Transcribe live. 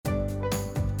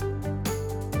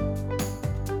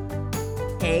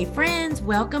Hey friends,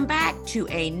 welcome back to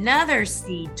another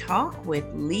Seed Talk with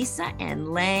Lisa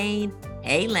and Lane.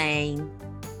 Hey Lane.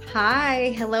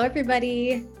 Hi, hello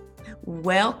everybody.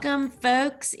 Welcome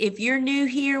folks. If you're new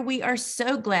here, we are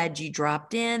so glad you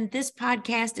dropped in. This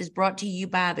podcast is brought to you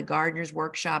by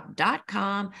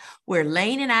thegardenersworkshop.com, where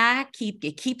Lane and I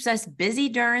it keeps us busy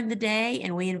during the day,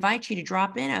 and we invite you to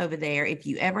drop in over there if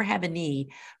you ever have a need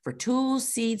for tools,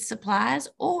 seeds, supplies,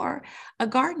 or a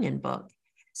gardening book.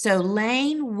 So,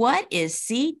 Lane, what is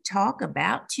Seed Talk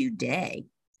about today?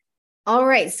 All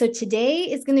right, so today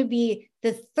is going to be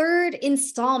the third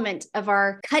installment of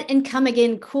our Cut and Come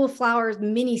Again Cool Flowers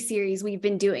mini series we've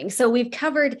been doing. So we've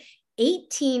covered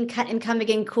 18 Cut and Come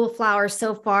Again Cool Flowers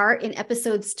so far in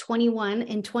episodes 21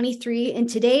 and 23. And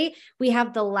today we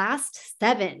have the last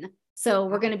 7. So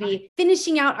we're going to be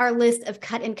finishing out our list of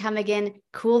Cut and Come Again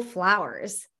Cool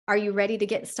Flowers. Are you ready to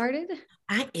get started?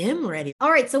 I am ready.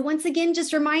 All right, so once again,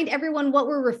 just remind everyone what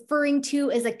we're referring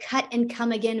to as a cut and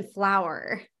come again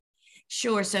flower.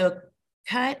 Sure. So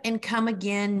cut and come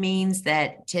again means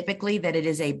that typically that it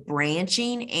is a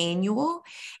branching annual.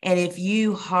 And if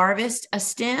you harvest a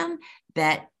stem,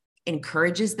 that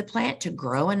encourages the plant to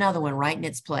grow another one right in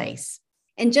its place.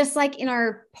 And just like in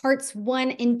our parts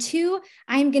 1 and 2,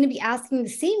 I'm going to be asking the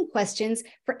same questions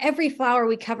for every flower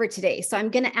we cover today. So I'm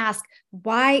going to ask,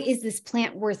 why is this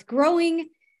plant worth growing?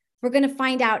 We're going to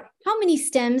find out how many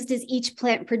stems does each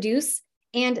plant produce?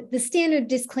 And the standard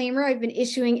disclaimer I've been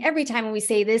issuing every time we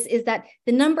say this is that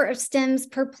the number of stems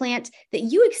per plant that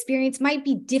you experience might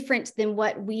be different than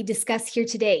what we discuss here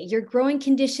today. Your growing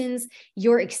conditions,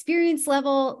 your experience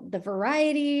level, the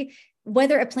variety,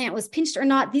 whether a plant was pinched or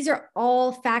not, these are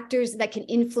all factors that can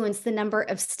influence the number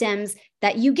of stems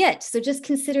that you get. So just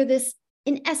consider this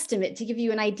an estimate to give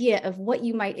you an idea of what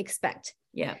you might expect.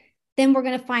 Yeah. Then we're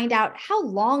going to find out how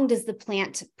long does the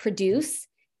plant produce?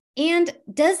 And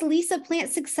does Lisa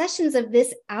plant successions of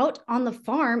this out on the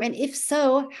farm? And if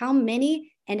so, how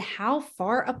many and how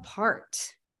far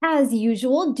apart? As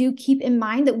usual, do keep in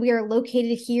mind that we are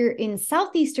located here in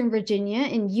Southeastern Virginia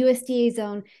in USDA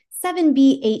Zone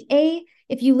 7B8A.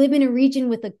 If you live in a region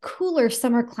with a cooler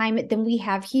summer climate than we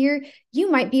have here,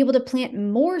 you might be able to plant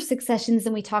more successions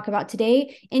than we talk about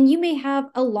today, and you may have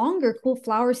a longer cool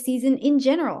flower season in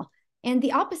general. And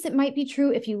the opposite might be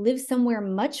true if you live somewhere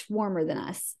much warmer than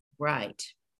us. Right.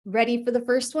 Ready for the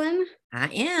first one? I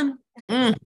am.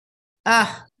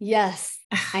 Yes,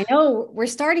 I know we're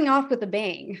starting off with a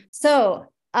bang. So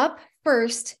up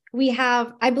first, we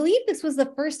have, I believe this was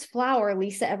the first flower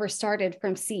Lisa ever started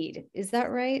from seed. Is that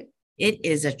right? It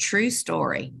is a true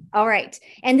story. All right.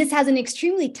 And this has an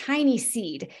extremely tiny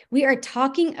seed. We are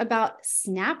talking about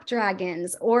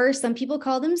snapdragons, or some people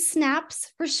call them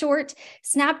snaps for short.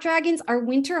 Snapdragons are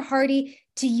winter hardy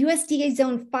to USDA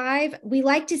Zone 5. We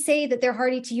like to say that they're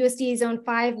hardy to USDA Zone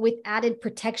 5 with added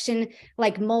protection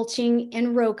like mulching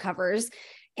and row covers.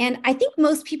 And I think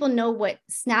most people know what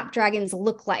snapdragons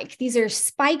look like. These are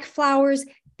spike flowers.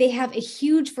 They have a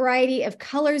huge variety of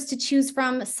colors to choose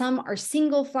from. Some are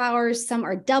single flowers, some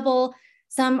are double,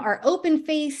 some are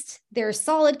open-faced. They're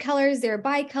solid colors, they're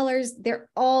bicolors. They're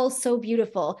all so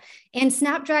beautiful. And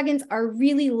snapdragons are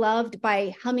really loved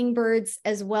by hummingbirds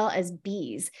as well as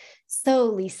bees. So,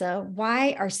 Lisa,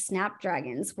 why are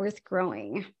snapdragons worth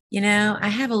growing? You know, I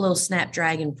have a little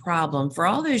snapdragon problem for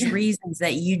all those reasons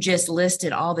that you just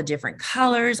listed, all the different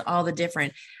colors, all the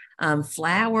different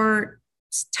flower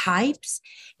types,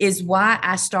 is why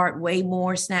I start way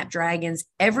more snapdragons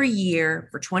every year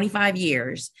for 25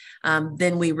 years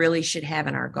than we really should have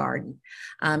in our garden.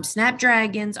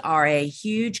 Snapdragons are a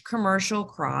huge commercial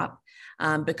crop.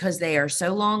 Because they are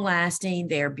so long lasting,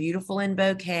 they're beautiful in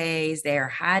bouquets, they are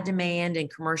high demand in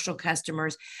commercial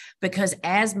customers, because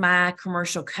as my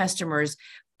commercial customers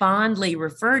fondly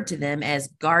referred to them as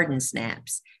garden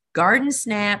snaps. Garden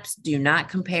snaps do not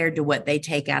compare to what they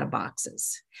take out of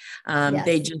boxes.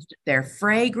 Yes. They're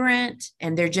fragrant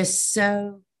and they're just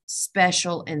so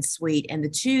special and sweet. And the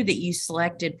two that you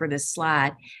selected for this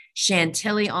slide,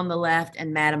 Chantilly on the left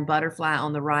and Madam Butterfly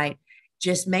on the right,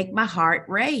 just make my heart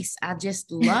race. I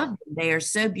just love them. They are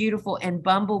so beautiful, and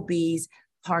bumblebees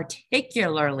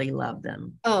particularly love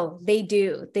them. Oh, they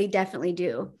do. They definitely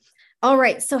do. All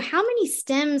right. So how many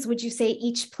stems would you say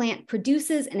each plant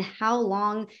produces, and how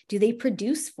long do they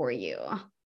produce for you?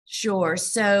 Sure.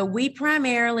 So we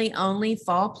primarily only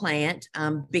fall plant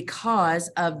because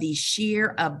of the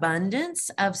sheer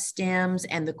abundance of stems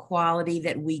and the quality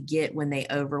that we get when they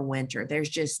overwinter. There's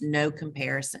just no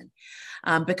comparison.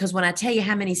 Because when I tell you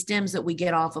how many stems that we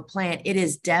get off a plant, it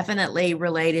is definitely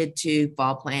related to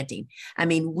fall planting. I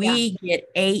mean, we get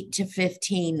 8 to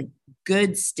 15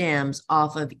 good stems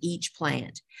off of each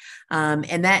plant.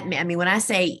 And that, I mean, when I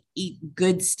say eat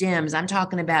good stems, I'm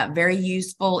talking about very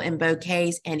useful in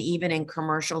bouquets and even in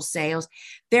commercial sales.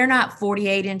 They're not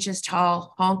 48 inches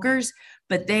tall honkers,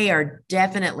 but they are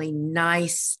definitely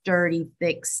nice, sturdy,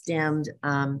 thick stemmed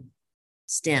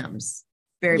stems.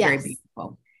 Very, very Yes.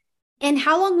 beautiful. And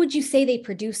how long would you say they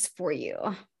produce for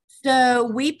you? So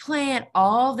we plant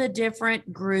all the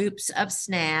different groups of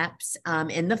snaps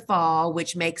in the fall,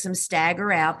 which makes them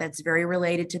stagger out. That's very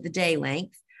related to the day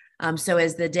length. So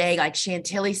as the day, like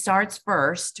Chantilly starts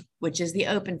first, which is the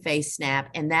open face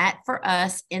snap, and that for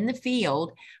us in the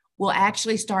field will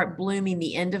actually start blooming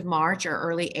the end of March or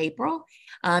early April.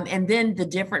 And then the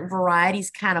different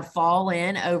varieties kind of fall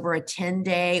in over a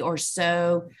 10-day or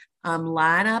so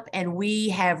lineup. And we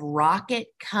have Rocket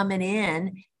coming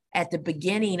in at the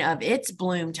beginning of its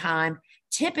bloom time,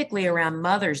 typically around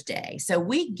Mother's Day. So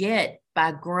we get,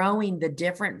 by growing the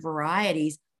different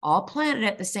varieties, all planted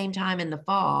at the same time in the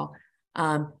fall,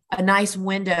 a nice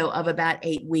window of about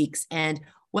 8 weeks. And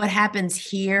what happens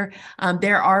here,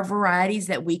 there are varieties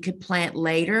that we could plant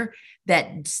later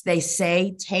that they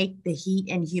say take the heat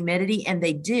and humidity, and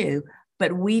they do,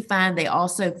 but we find they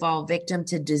also fall victim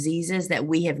to diseases that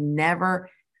we have never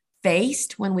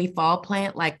faced when we fall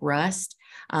plant, like rust.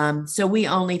 So we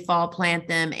only fall plant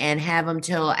them and have them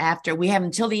till after, we have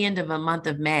them till the end of a month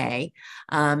of May,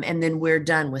 and then we're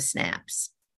done with snaps.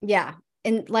 Yeah.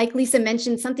 And like Lisa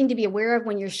mentioned, something to be aware of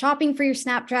when you're shopping for your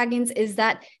snapdragons is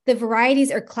that the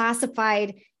varieties are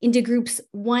classified into groups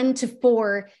 1 to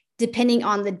 4, depending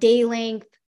on the day length,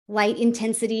 light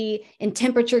intensity, and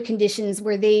temperature conditions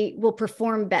where they will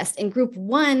perform best. And group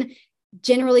 1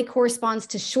 generally corresponds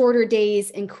to shorter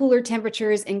days and cooler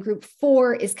temperatures, and group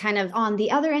 4 is kind of on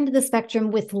the other end of the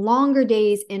spectrum with longer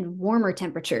days and warmer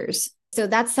temperatures. So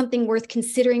that's something worth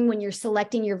considering when you're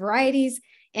selecting your varieties.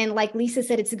 And like Lisa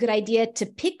said, it's a good idea to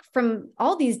pick from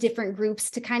all these different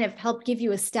groups to kind of help give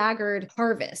you a staggered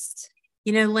harvest.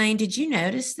 You know, Lane, did you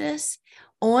notice this?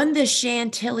 On the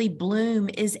Chantilly bloom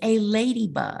is a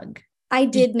ladybug. I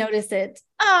did notice it.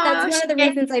 Oh, That's one of the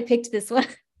reasons I picked this one.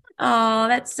 Oh,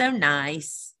 that's so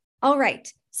nice. All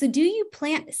right. So do you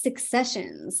plant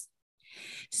successions?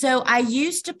 So I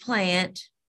used to plant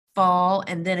fall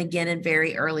and then again in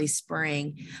very early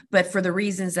spring. But for the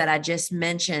reasons that I just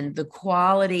mentioned, the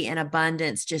quality and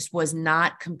abundance just was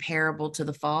not comparable to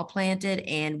the fall planted.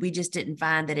 And we just didn't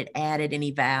find that it added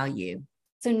any value.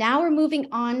 So now we're moving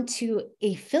on to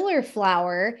a filler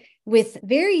flower with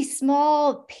very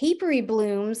small papery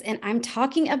blooms, and I'm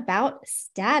talking about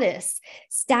Statice.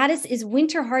 Statice is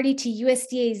winter hardy to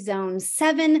USDA zone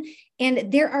 7,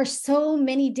 and there are so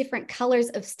many different colors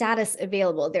of Statice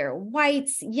available. There are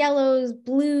whites, yellows,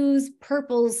 blues,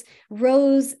 purples,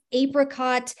 rose,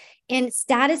 apricot, and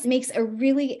Statice makes a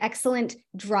really excellent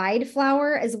dried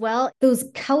flower as well. Those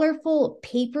colorful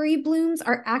papery blooms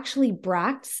are actually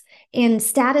bracts, and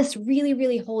Statice really,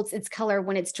 really holds its color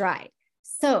when it's dried.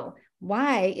 So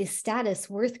why is Statice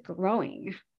worth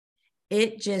growing?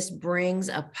 It just brings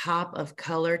a pop of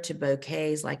color to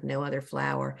bouquets like no other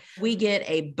flower. We get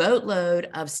a boatload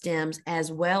of stems,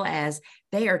 as well as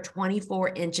they are 24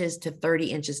 inches to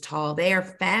 30 inches tall. They are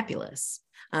fabulous.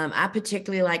 I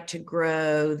particularly like to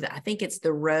grow, I think it's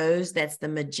the rose, that's the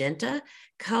magenta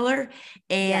color,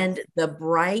 and yes, the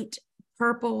bright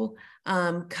purple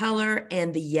color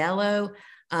and the yellow.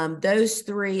 Those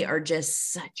three are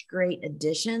just such great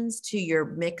additions to your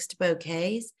mixed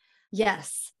bouquets.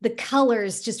 Yes, the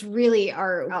colors just really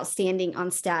are outstanding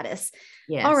on Statice.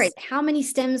 Yes. All right, how many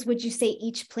stems would you say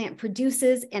each plant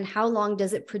produces, and how long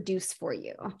does it produce for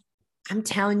you? I'm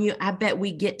telling you, I bet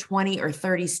we get 20 or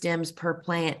 30 stems per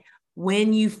plant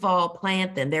when you fall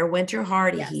plant them. They're winter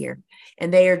hardy, yes, here,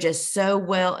 and they are just so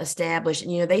well established.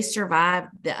 And, you know, they survived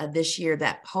this year,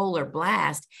 that polar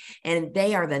blast, and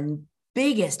they are the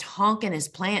biggest,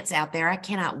 honkingest plants out there. I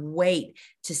cannot wait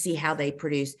to see how they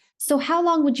produce. So how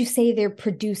long would you say they're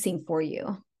producing for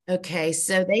you? Okay,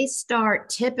 so they start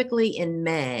typically in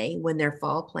May when they're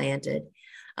fall planted.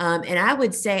 And I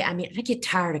would say, I mean, I get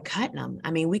tired of cutting them.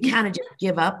 I mean, we kind of just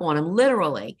give up on them,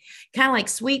 literally, kind of like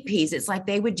sweet peas. It's like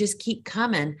they would just keep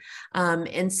coming.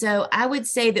 And so I would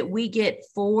say that we get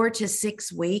 4 to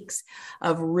 6 weeks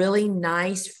of really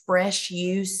nice, fresh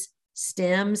use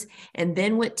stems. And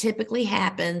then what typically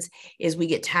happens is we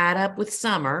get tied up with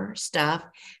summer stuff.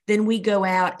 Then we go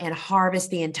out and harvest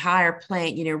the entire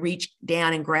plant, you know, reach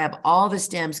down and grab all the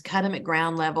stems, cut them at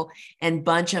ground level, and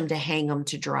bunch them to hang them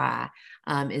to dry,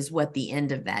 is what the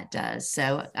end of that does.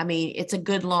 So, I mean, it's a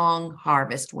good long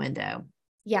harvest window.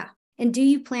 Yeah. And do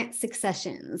you plant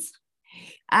successions?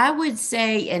 I would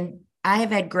say, and I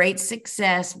have had great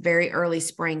success very early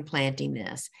spring planting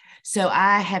this. So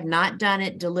I have not done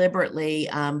it deliberately,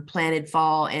 planted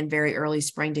fall and very early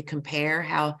spring to compare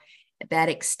how that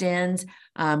extends.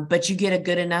 But you get a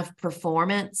good enough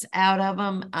performance out of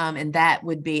them. And that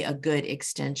would be a good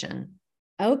extension.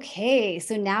 Okay,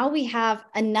 so now we have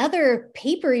another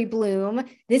papery bloom.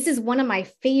 This is one of my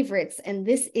favorites, and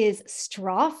this is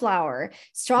strawflower.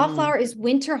 Strawflower is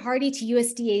winter hardy to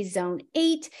USDA Zone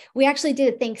 8. We actually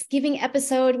did a Thanksgiving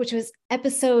episode, which was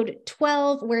episode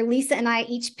 12, where Lisa and I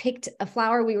each picked a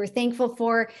flower we were thankful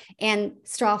for, and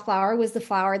strawflower was the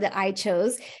flower that I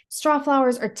chose.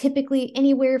 Strawflowers are typically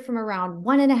anywhere from around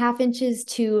 1.5 inches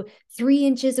to 3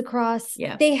 inches across.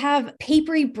 Yeah. They have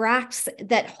papery bracts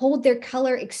that hold their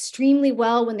color extremely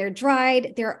well when they're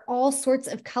dried. There are all sorts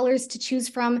of colors to choose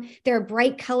from. There are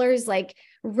bright colors like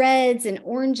reds and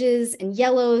oranges and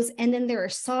yellows. And then there are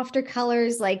softer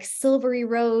colors like silvery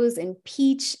rose and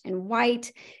peach and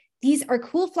white. These are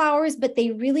cool flowers, but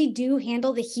they really do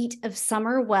handle the heat of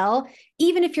summer well.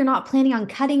 Even if you're not planning on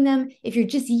cutting them, if you're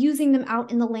just using them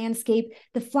out in the landscape,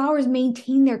 the flowers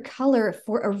maintain their color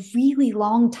for a really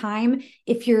long time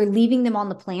if you're leaving them on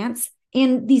the plants.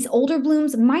 And these older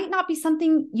blooms might not be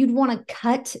something you'd want to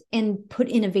cut and put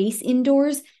in a vase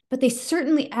indoors, but they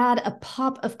certainly add a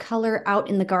pop of color out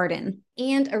in the garden.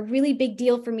 And a really big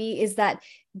deal for me is that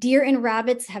deer and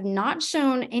rabbits have not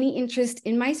shown any interest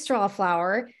in my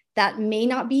strawflower. That may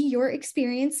not be your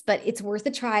experience, but it's worth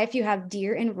a try if you have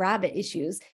deer and rabbit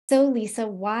issues. So, Lisa,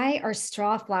 why are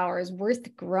strawflowers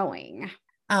worth growing?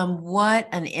 What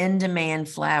an in-demand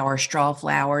flower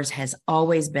strawflowers has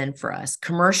always been for us,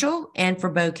 commercial and for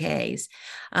bouquets.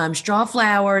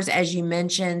 Strawflowers, as you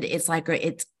mentioned, it's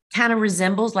kind of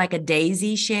resembles like a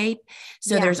daisy shape.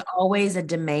 So there's always a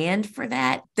demand for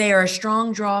that. They are a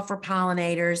strong draw for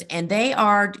pollinators, and they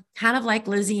are kind of like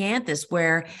Lisianthus,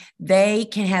 where they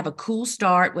can have a cool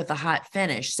start with a hot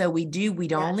finish. So we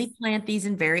don't only plant these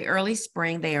in very early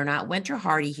spring. They are not winter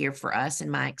hardy here for us, in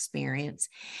my experience.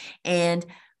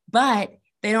 But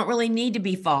they don't really need to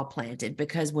be fall planted,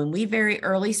 because when we very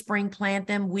early spring plant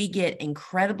them, we get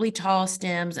incredibly tall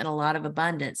stems and a lot of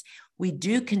abundance. We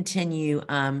do continue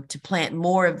to plant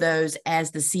more of those as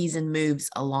the season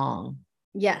moves along.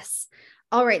 Yes.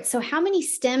 All right. So how many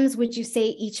stems would you say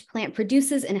each plant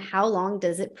produces, and how long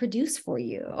does it produce for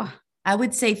you? I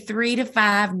would say 3 to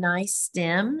 5 nice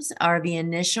stems are the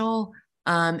initial,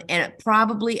 and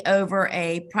probably over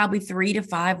a 3 to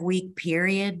 5 week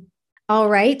period. All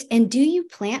right. And do you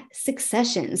plant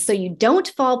successions? So you don't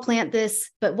fall plant this,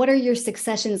 but what are your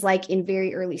successions like in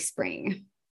very early spring?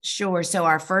 Sure. So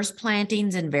our first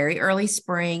plantings in very early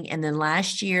spring. And then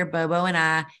last year, Bobo and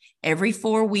I, every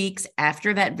 4 weeks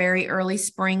after that very early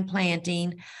spring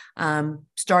planting,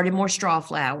 started more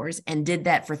strawflowers and did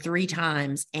that for 3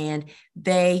 times. And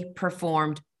they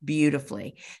performed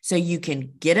beautifully. So you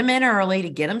can get them in early to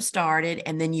get them started,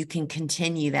 and then you can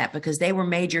continue that, because they were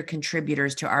major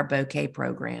contributors to our bouquet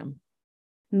program.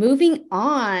 Moving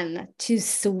on to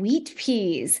sweet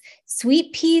peas.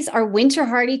 Sweet peas are winter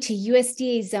hardy to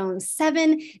USDA Zone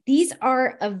 7. These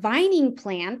are a vining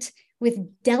plant with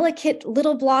delicate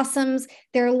little blossoms.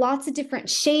 There are lots of different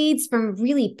shades, from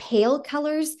really pale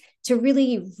colors to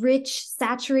really rich,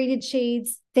 saturated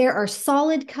shades. There are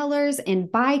solid colors and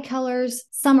bicolors.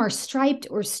 Some are striped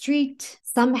or streaked.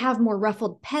 Some have more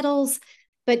ruffled petals.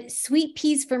 But sweet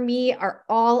peas for me are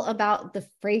all about the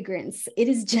fragrance. It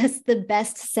is just the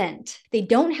best scent. They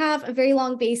don't have a very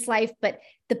long base life, but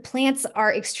the plants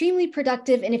are extremely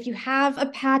productive. And if you have a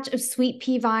patch of sweet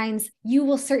pea vines, you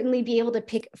will certainly be able to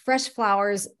pick fresh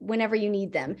flowers whenever you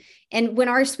need them. And when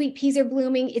our sweet peas are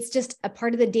blooming, it's just a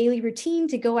part of the daily routine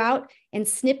to go out and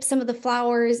snip some of the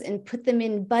flowers and put them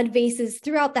in bud vases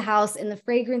throughout the house. And the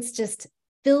fragrance just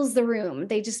fills the room.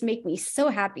 They just make me so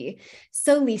happy.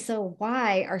 So, Lisa,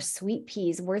 why are sweet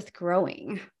peas worth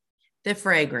growing? The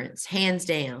fragrance, hands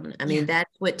down. I mean, that's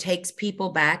what takes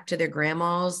people back to their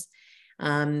grandma's,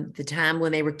 the time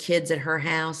when they were kids at her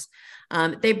house.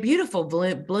 They're beautiful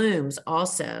blooms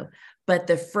also, but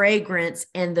the fragrance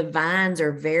and the vines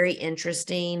are very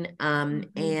interesting.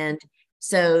 And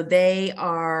so they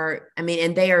are, and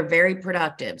they are very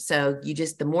productive. So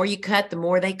the more you cut, the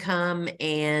more they come,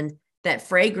 and that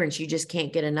fragrance, you just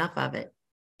can't get enough of it.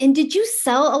 And did you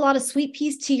sell a lot of sweet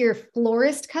peas to your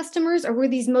florist customers, or were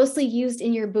these mostly used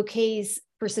in your bouquets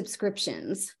for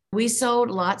subscriptions? We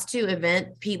sold lots to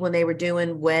event people when they were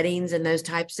doing weddings and those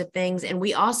types of things. And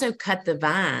we also cut the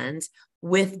vines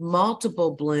with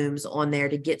multiple blooms on there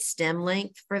to get stem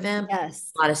length for them.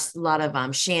 Yes. A lot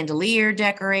of chandelier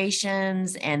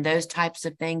decorations and those types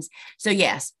of things. So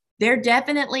yes, they're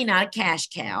definitely not a cash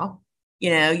cow.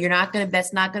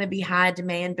 that's not going to be high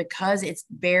demand because it's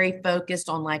very focused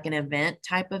on like an event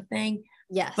type of thing.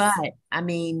 Yes. But I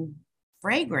mean,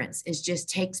 fragrance is just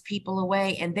takes people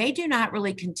away, and they do not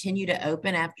really continue to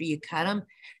open after you cut them.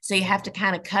 So you have to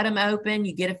kind of cut them open.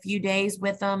 You get a few days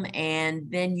with them,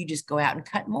 and then you just go out and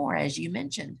cut more, as you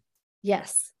mentioned.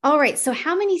 Yes. All right. So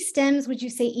how many stems would you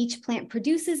say each plant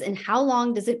produces, and how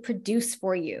long does it produce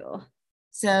for you?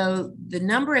 So the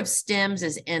number of stems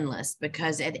is endless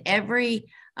because at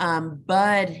every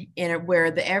bud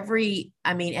at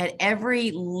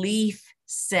every leaf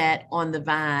set on the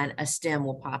vine, a stem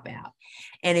will pop out.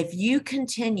 And if you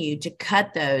continue to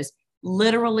cut those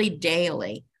literally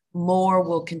daily, more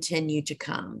will continue to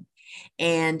come.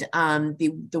 And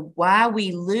the why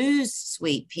we lose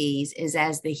sweet peas is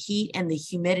as the heat and the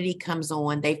humidity comes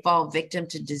on, they fall victim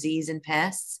to disease and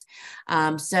pests.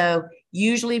 So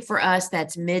usually for us,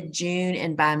 that's mid-June.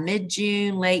 And by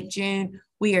mid-June, late June,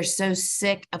 we are so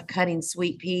sick of cutting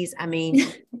sweet peas. I mean,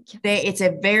 it's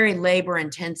a very labor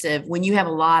intensive when you have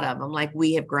a lot of them, like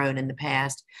we have grown in the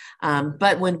past.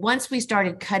 But once we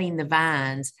started cutting the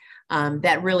vines,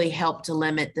 that really helped to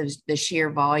limit the sheer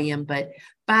volume. But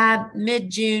by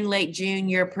mid-June, late June,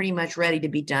 you're pretty much ready to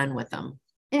be done with them.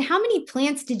 And how many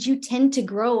plants did you tend to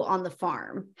grow on the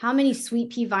farm? How many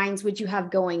sweet pea vines would you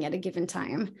have going at a given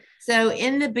time? So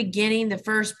in the beginning, the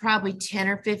first probably 10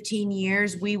 or 15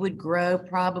 years, we would grow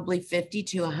probably 50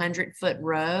 to 100-foot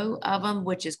row of them,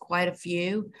 which is quite a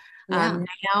few. Yeah.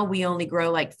 Now we only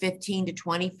grow like 15 to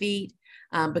 20 feet.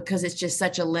 Because it's just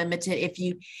such a limited,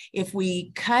 if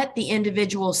we cut the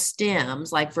individual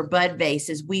stems, like for bud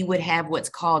vases, we would have what's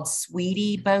called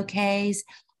sweetie bouquets,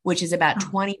 which is about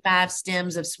 25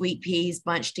 stems of sweet peas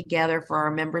bunched together for our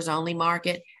members only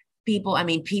market. People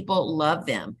love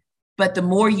them, but the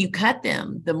more you cut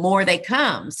them, the more they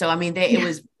come. So, it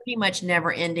was pretty much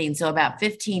never ending. So about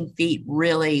 15 feet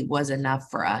really was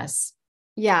enough for us.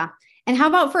 Yeah. And how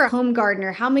about for a home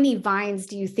gardener? How many vines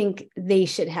do you think they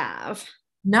should have?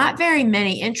 Not very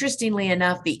many. Interestingly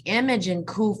enough, the image in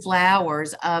Cool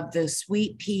Flowers of the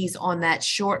sweet peas on that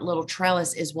short little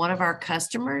trellis is one of our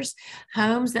customers'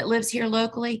 homes that lives here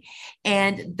locally.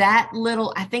 And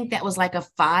I think that was like a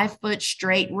 5-foot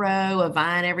straight row of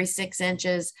vine every 6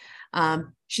 inches.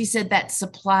 She said that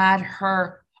supplied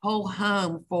her whole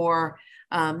home for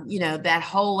that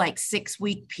whole like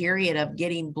 6-week period of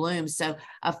getting blooms. So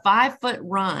a 5-foot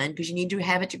run, because you need to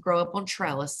have it to grow up on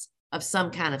trellis of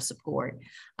some kind of support.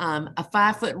 A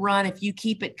 5-foot run, if you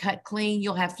keep it cut clean,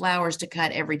 you'll have flowers to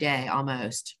cut every day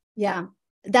almost. Yeah,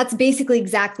 that's basically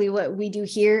exactly what we do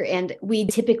here. And we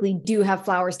typically do have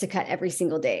flowers to cut every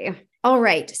single day. All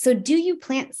right. So do you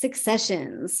plant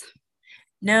successions?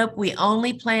 Nope. We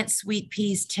only plant sweet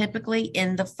peas typically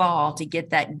in the fall to get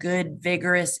that good,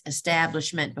 vigorous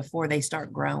establishment before they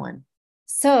start growing.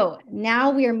 So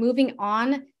now we are moving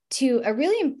on to a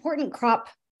really important crop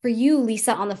for you,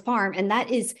 Lisa, on the farm, and that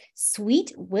is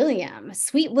Sweet William.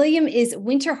 Sweet William is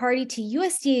winter hardy to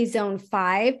USDA Zone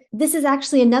 5. This is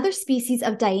actually another species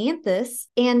of dianthus,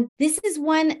 and this is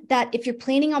one that if you're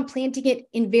planning on planting it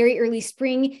in very early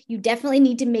spring, you definitely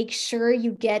need to make sure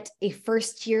you get a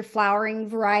first-year flowering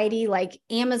variety like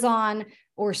Amazon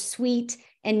or Sweet,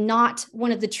 and not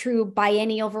one of the true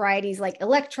biennial varieties like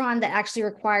Electron that actually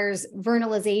requires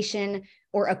vernalization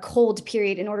or a cold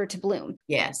period in order to bloom.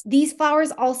 Yes. These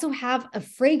flowers also have a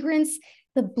fragrance.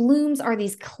 The blooms are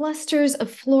these clusters of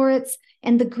florets,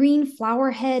 and the green flower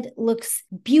head looks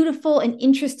beautiful and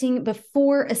interesting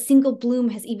before a single bloom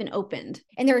has even opened.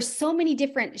 And there are so many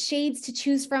different shades to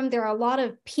choose from. There are a lot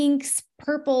of pinks,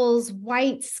 purples,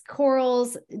 whites,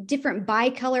 corals, different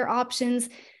bicolor options.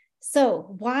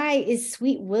 So why is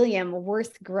Sweet William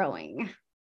worth growing?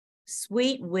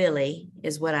 Sweet Willie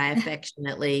is what I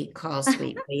affectionately call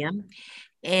Sweet William.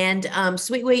 And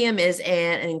Sweet William is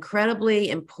an incredibly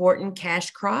important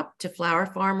cash crop to flower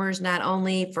farmers, not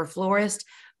only for florists,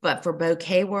 but for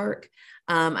bouquet work.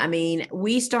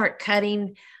 We start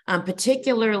cutting,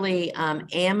 particularly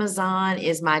Amazon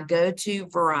is my go-to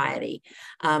variety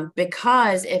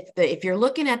because if you're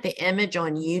looking at the image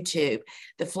on YouTube,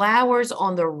 the flowers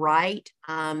on the right,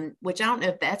 which I don't know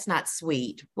if that's not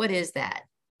sweet. What is that?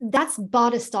 That's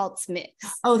Bodestalt's mix.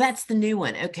 Oh, that's the new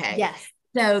one. Okay. Yes.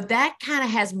 So that kind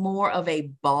of has more of a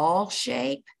ball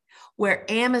shape,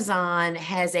 where Amazon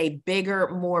has a bigger,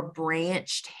 more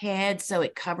branched head, so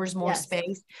it covers more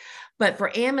space. But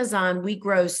for Amazon, we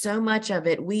grow so much of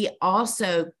it, we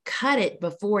also cut it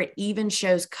before it even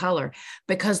shows color,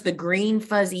 because the green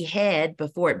fuzzy head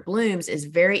before it blooms is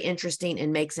very interesting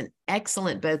and makes an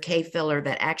excellent bouquet filler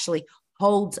that actually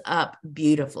holds up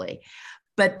beautifully.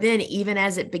 But then even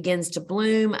as it begins to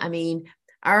bloom,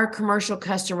 our commercial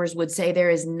customers would say there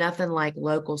is nothing like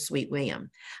local Sweet William.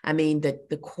 I mean,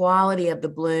 the quality of the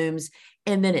blooms,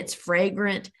 and then it's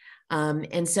fragrant.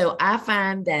 And so I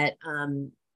find that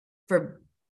for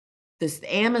this,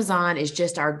 Amazon is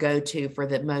just our go-to for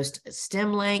the most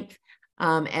stem length,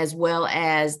 as well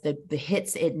as the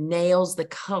hits. It nails the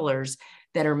colors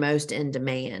that are most in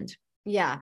demand.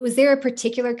 Yeah. Was there a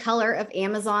particular color of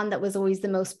Amazon that was always the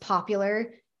most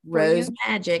popular? Rose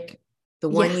Magic, the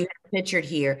one you have pictured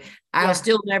here. I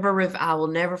will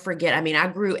never forget. I mean, I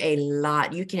grew a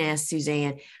lot. You can ask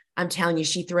Suzanne. I'm telling you,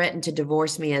 she threatened to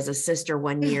divorce me as a sister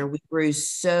one year. We grew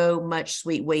so much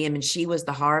Sweet William, and she was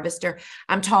the harvester.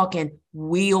 I'm talking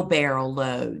wheelbarrow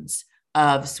loads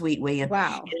of Sweet William.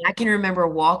 Wow. And I can remember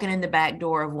walking in the back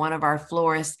door of one of our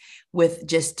florists with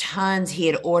just tons. He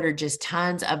had ordered just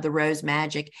tons of the Rose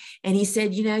Magic. And he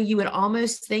said, you know, you would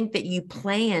almost think that you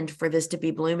planned for this to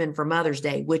be blooming for Mother's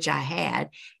Day, which I had.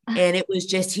 And it was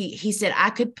just, he said, I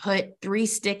could put 3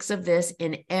 sticks of this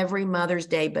in every Mother's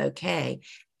Day bouquet.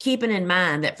 Keeping in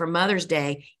mind that for Mother's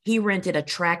Day, he rented a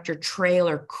tractor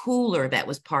trailer cooler that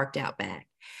was parked out back.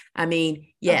 I mean,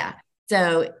 yeah.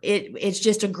 So it's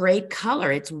just a great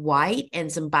color. It's white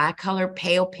and some bicolor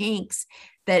pale pinks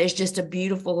that is just a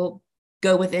beautiful,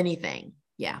 go with anything.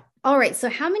 Yeah. All right. So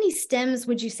how many stems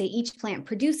would you say each plant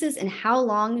produces, and how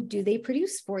long do they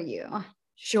produce for you?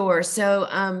 Sure.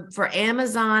 So for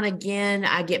Amazon, again,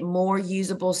 I get more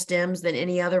usable stems than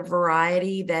any other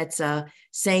variety that's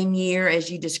same year as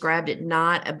you described it,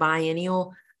 not a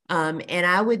biennial. And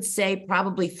I would say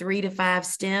probably 3 to 5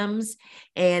 stems,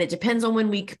 and it depends on when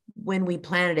we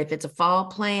plant it. If it's a fall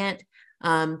plant,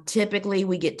 typically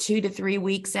we get 2 to 3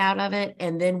 weeks out of it,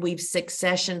 and then we've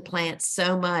succession plants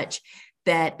so much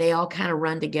that they all kind of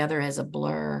run together as a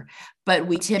blur. But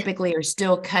we typically are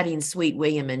still cutting Sweet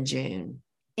William in June.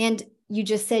 And you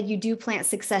just said you do plant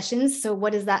successions. So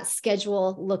what does that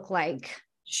schedule look like?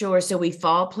 Sure. So we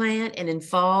fall plant, and in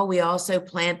fall, we also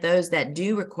plant those that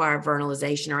do require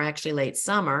vernalization, or actually late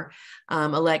summer.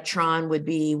 Electron would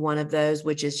be one of those,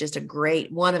 which is just a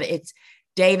great one of it's.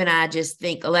 Dave and I just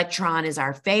think Electron is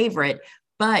our favorite,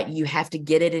 but you have to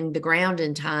get it in the ground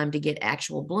in time to get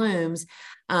actual blooms.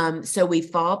 So we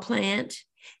fall plant,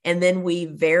 and then we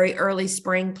very early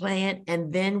spring plant,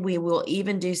 and then we will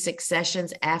even do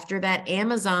successions after that.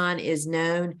 Amazon is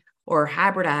known, or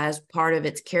hybridized, part of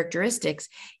its characteristics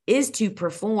is to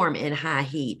perform in high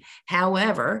heat.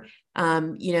 However,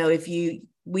 you know,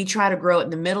 we try to grow it in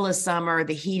the middle of summer,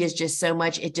 the heat is just so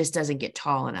much, it just doesn't get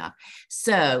tall enough.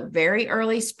 So very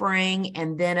early spring,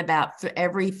 and then about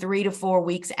every 3 to 4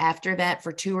 weeks after that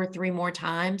for 2 or 3 more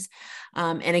times.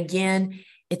 And again,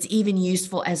 it's even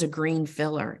useful as a green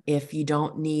filler if you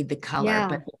don't need the color. Yeah.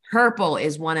 But the purple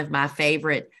is one of my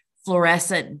favorite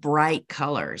fluorescent bright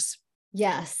colors.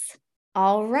 Yes.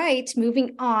 All right.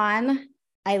 Moving on.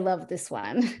 I love this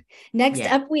one. Next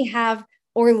up, we have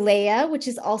Orlea, which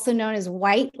is also known as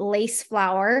white lace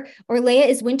flower. Orlea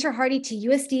is winter hardy to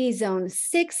USDA zone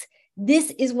 6.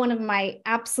 This is one of my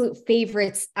absolute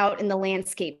favorites out in the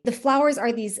landscape. The flowers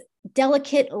are these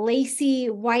delicate, lacy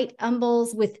white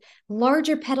umbels with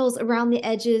larger petals around the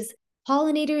edges.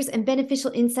 Pollinators and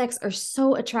beneficial insects are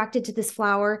so attracted to this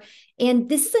flower. And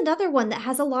this is another one that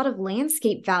has a lot of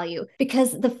landscape value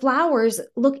because the flowers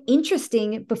look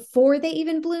interesting before they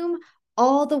even bloom,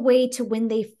 all the way to when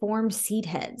they form seed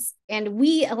heads. And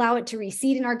we allow it to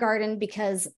reseed in our garden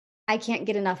because I can't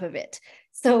get enough of it.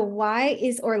 So why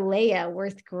is Orlea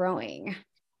worth growing?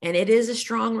 And it is a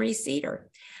strong reseeder.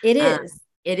 It is.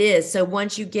 It is. So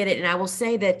once you get it, and I will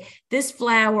say that this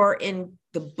flower in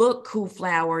the book Cool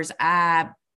Flowers, I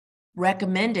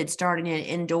recommended starting it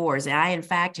indoors. And I, in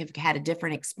fact, have had a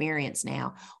different experience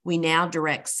now. We now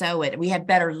direct sow it. We had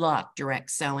better luck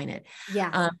direct sowing it.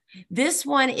 Yeah. This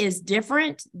one is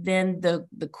different than the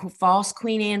false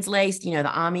Queen Anne's lace, you know,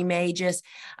 the Ami Magus.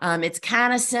 It's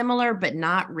kind of similar, but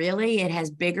not really. It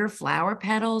has bigger flower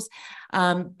petals.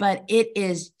 But it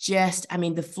is just, I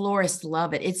mean, the florists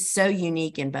love it. It's so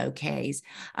unique in bouquets.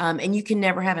 And you can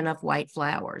never have enough white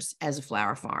flowers as a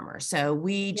flower farmer. So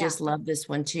we just love this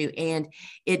one too. And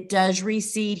it does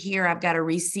reseed here. I've got a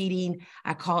reseeding,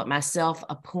 I call it my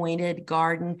self-appointed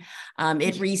garden.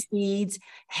 It reseeds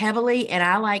heavily, and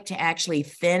I like to actually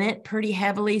thin it pretty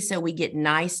heavily so we get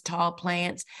nice tall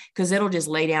plants, because it'll just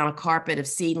lay down a carpet of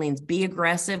seedlings. Be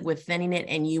aggressive with thinning it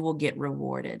and you will get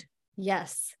rewarded.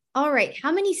 Yes. All right.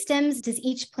 How many stems does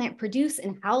each plant produce,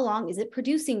 and how long is it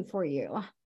producing for you?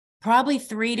 Probably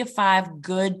 3 to 5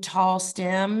 good tall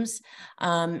stems.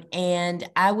 And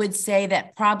I would say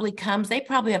that they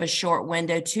probably have a short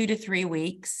window, 2 to 3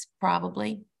 weeks,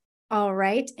 probably. All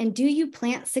right. And do you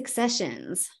plant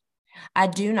successions? I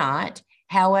do not.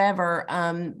 However,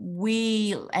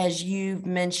 we, as you've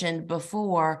mentioned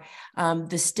before,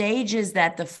 the stages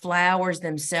that the flowers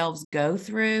themselves go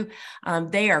through,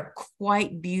 they are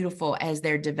quite beautiful as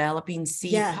they're developing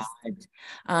seed Yes. pods,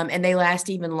 and they last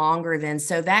even longer than.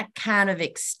 So that kind of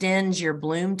extends your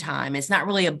bloom time. It's not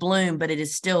really a bloom, but it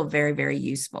is still very, very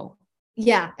useful.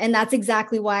 Yeah. And that's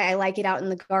exactly why I like it out in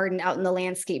the garden, out in the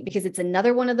landscape, because it's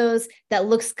another one of those that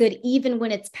looks good even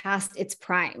when it's past its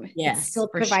prime. It Yes, still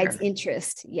for provides sure.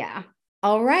 interest. Yeah.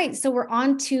 All right. So we're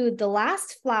on to the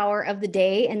last flower of the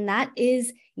day, and that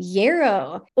is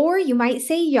yarrow, or you might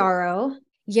say yarrow.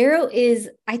 Yarrow is,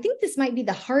 I think this might be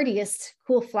the hardiest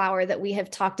cool flower that we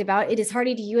have talked about. It is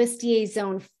hardy to USDA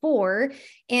zone 4.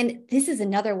 And this is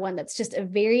another one that's just a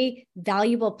very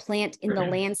valuable plant in the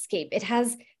landscape. It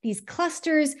has these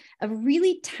clusters of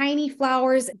really tiny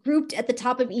flowers grouped at the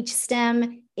top of each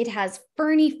stem. It has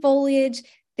ferny foliage.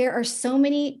 There are so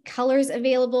many colors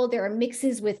available. There are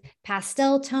mixes with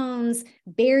pastel tones,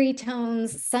 berry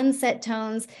tones, sunset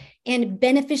tones, and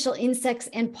beneficial insects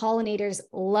and pollinators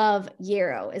love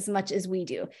yarrow as much as we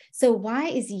do. So why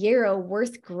is yarrow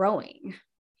worth growing?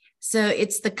 So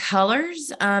it's the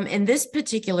colors in this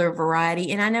particular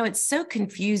variety. And I know it's so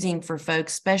confusing for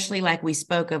folks, especially like we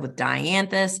spoke of with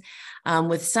dianthus.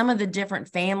 With some of the different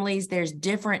families, there's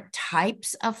different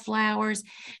types of flowers.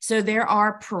 So there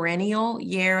are perennial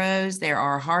yarrows, there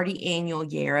are hardy annual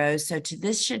yarrows. So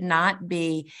this should not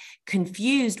be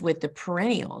confused with the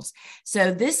perennials.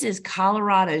 So this is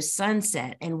Colorado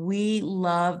Sunset, and we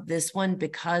love this one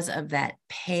because of that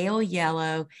pale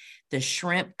yellow, the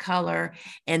shrimp color,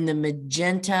 and the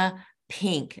magenta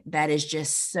pink that is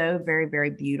just so very,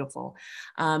 very beautiful.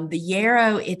 The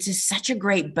yarrow, it's just such a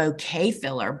great bouquet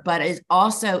filler, but it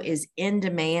also is in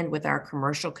demand with our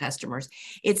commercial customers.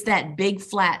 It's that big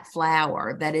flat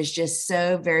flower that is just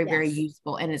so very, very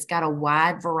useful, and it's got a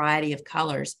wide variety of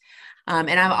colors. And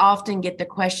I often get the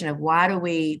question of why do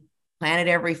we plant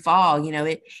it every fall? You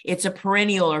know, it's a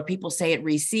perennial, or people say it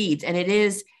reseeds, and it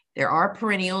is. There are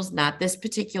perennials, not this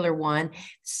particular one.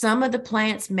 Some of the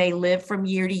plants may live from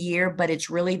year to year, but it's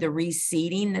really the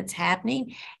reseeding that's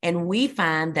happening. And we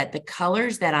find that the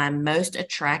colors that I'm most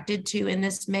attracted to in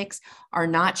this mix are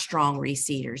not strong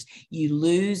reseeders. You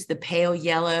lose the pale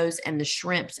yellows and the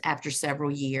shrimps after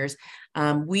several years.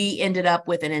 We ended up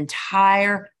with an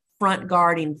entire front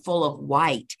garden full of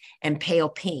white and pale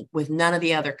pink with none of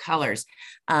the other colors.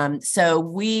 So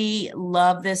we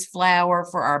love this flower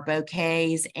for our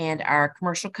bouquets, and our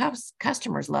commercial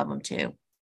customers love them too.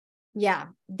 Yeah,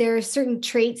 there are certain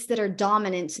traits that are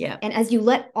dominant. Yeah. And as you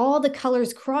let all the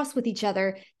colors cross with each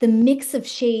other, the mix of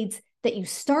shades that you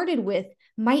started with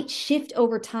might shift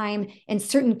over time, and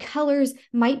certain colors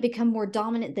might become more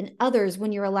dominant than others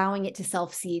when you're allowing it to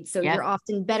self-seed. So you're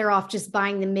often better off just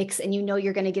buying the mix, and you know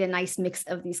you're going to get a nice mix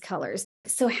of these colors.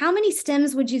 So how many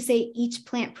stems would you say each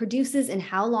plant produces, and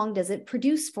how long does it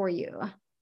produce for you?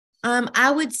 I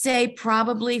would say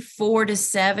probably 4 to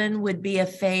 7 would be a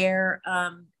fair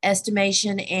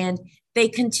estimation. And they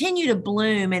continue to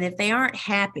bloom. And if they aren't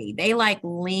happy, they like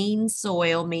lean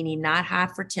soil, meaning not high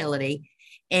fertility,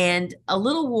 and a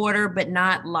little water, but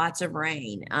not lots of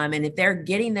rain. And if they're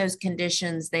getting those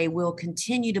conditions, they will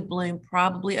continue to bloom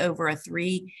probably over a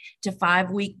 3 to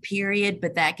 5 week period,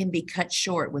 but that can be cut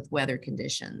short with weather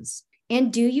conditions.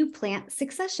 And do you plant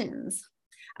successions?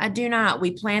 I do not.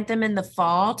 We plant them in the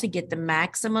fall to get the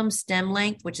maximum stem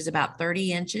length, which is about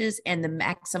 30 inches, and the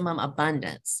maximum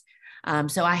abundance.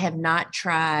 So I have not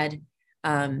tried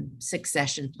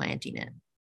succession planting it.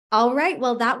 All right.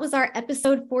 Well, that was our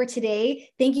episode for today.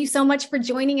 Thank you so much for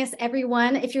joining us,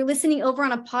 everyone. If you're listening over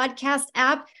on a podcast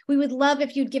app, we would love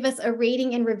if you'd give us a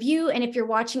rating and review. And if you're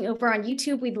watching over on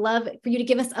YouTube, we'd love for you to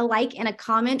give us a like and a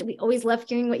comment. We always love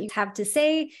hearing what you have to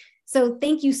say. So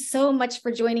thank you so much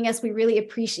for joining us. We really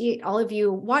appreciate all of you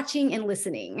watching and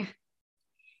listening.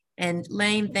 And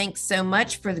Lane, thanks so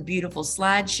much for the beautiful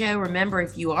slideshow. Remember,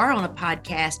 if you are on a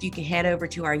podcast, you can head over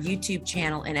to our YouTube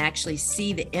channel and actually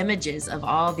see the images of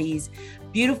all these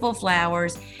beautiful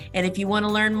flowers. And if you want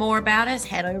to learn more about us,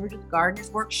 head over to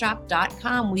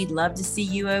gardenersworkshop.com. We'd love to see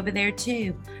you over there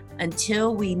too.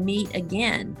 Until we meet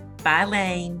again, bye,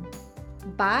 Lane.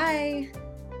 Bye.